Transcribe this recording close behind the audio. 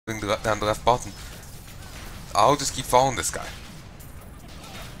down the left button. I'll just keep following this guy.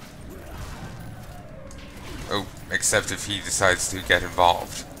 Oh, except if he decides to get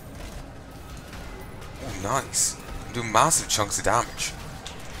involved. Oh, nice. I'm doing massive chunks of damage.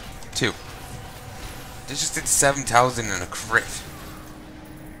 2. They just did 7,000 in a crit.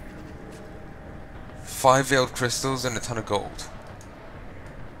 5 veiled crystals and a ton of gold.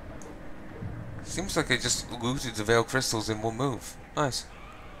 Seems like I just looted the veiled crystals in one move. Nice.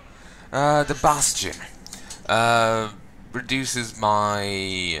 The Bastion. Reduces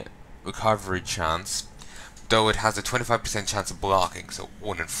my recovery chance, though it has a 25% chance of blocking, so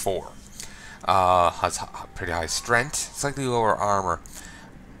 1 in 4. Has pretty high strength, slightly lower armor,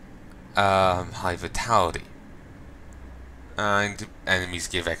 high vitality, and enemies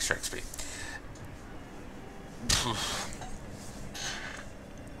give extra XP.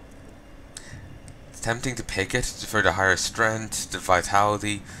 It's tempting to pick it for the higher strength, the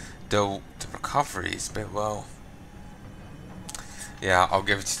vitality, though the recovery is a bit low. Yeah, I'll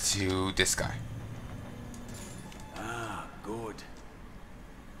give it to this guy. Ah, good.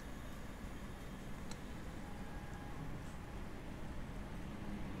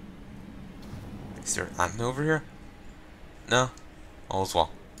 Is there an over here? No? All's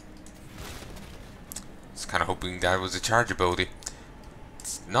well. I was kind of hoping that was a charge ability.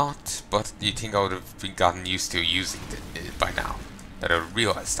 It's not, but you think I would have gotten used to using it by now. That I would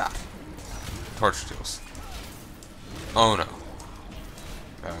realize that. Torch tools. Oh no.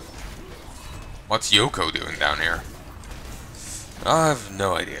 What's Yoko doing down here? I have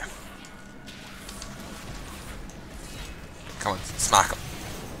no idea. Come on, smack him.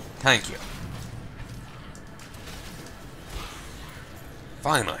 Thank you.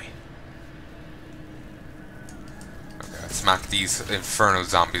 Finally. Okay, let's smack these inferno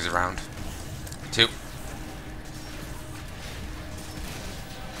zombies around. 2.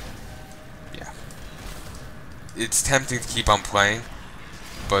 Yeah. It's tempting to keep on playing,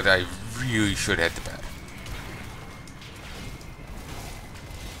 but I really should head to bed.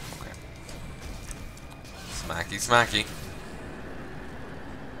 Okay. Smacky, smacky.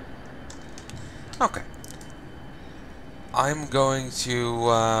 Okay. I'm going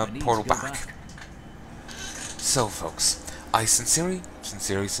to portal back. So, folks, I sincerely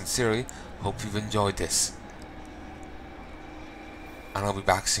hope you've enjoyed this. And I'll be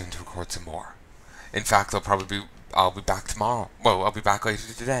back soon to record some more. In fact, I'll be back tomorrow. Well, I'll be back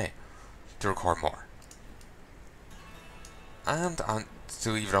later today to record more. And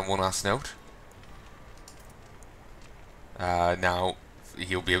to leave it on one last note. Now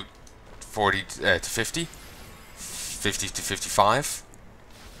he'll be 40 to 50, 50 to 55,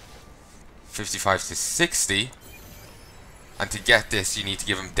 55 to 60, and to get this you need to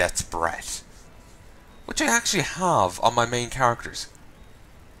give him Death's Breath, which I actually have on my main characters.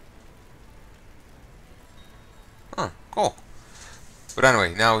 Huh, cool. But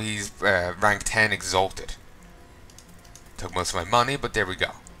anyway, now he's rank 10 Exalted. Took most of my money, but there we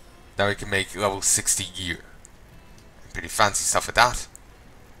go. Now he can make level 60 gear. Pretty fancy stuff at that.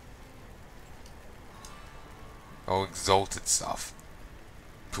 Oh, Exalted stuff.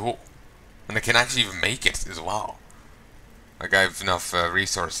 Cool. And I can actually even make it as well. Like I have enough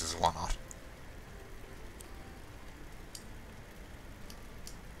resources and whatnot.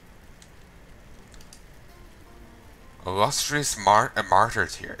 Illustrious Martyr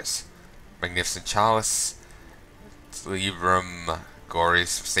Tears. Magnificent Chalice. Librum. Glorious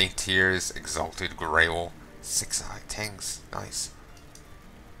Saint Tears. Exalted Grail. 6 eye things. Nice.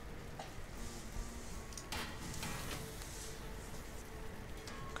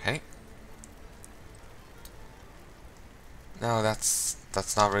 Okay. No, that's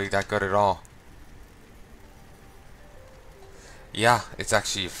not really that good at all. Yeah, it's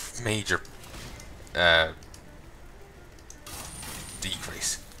actually a major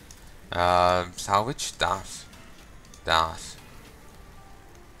decrease. Salvage that.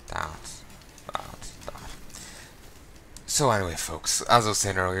 So anyway, folks, as I was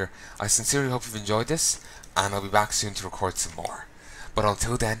saying earlier, I sincerely hope you've enjoyed this, and I'll be back soon to record some more. But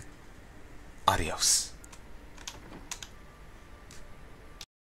until then, adios.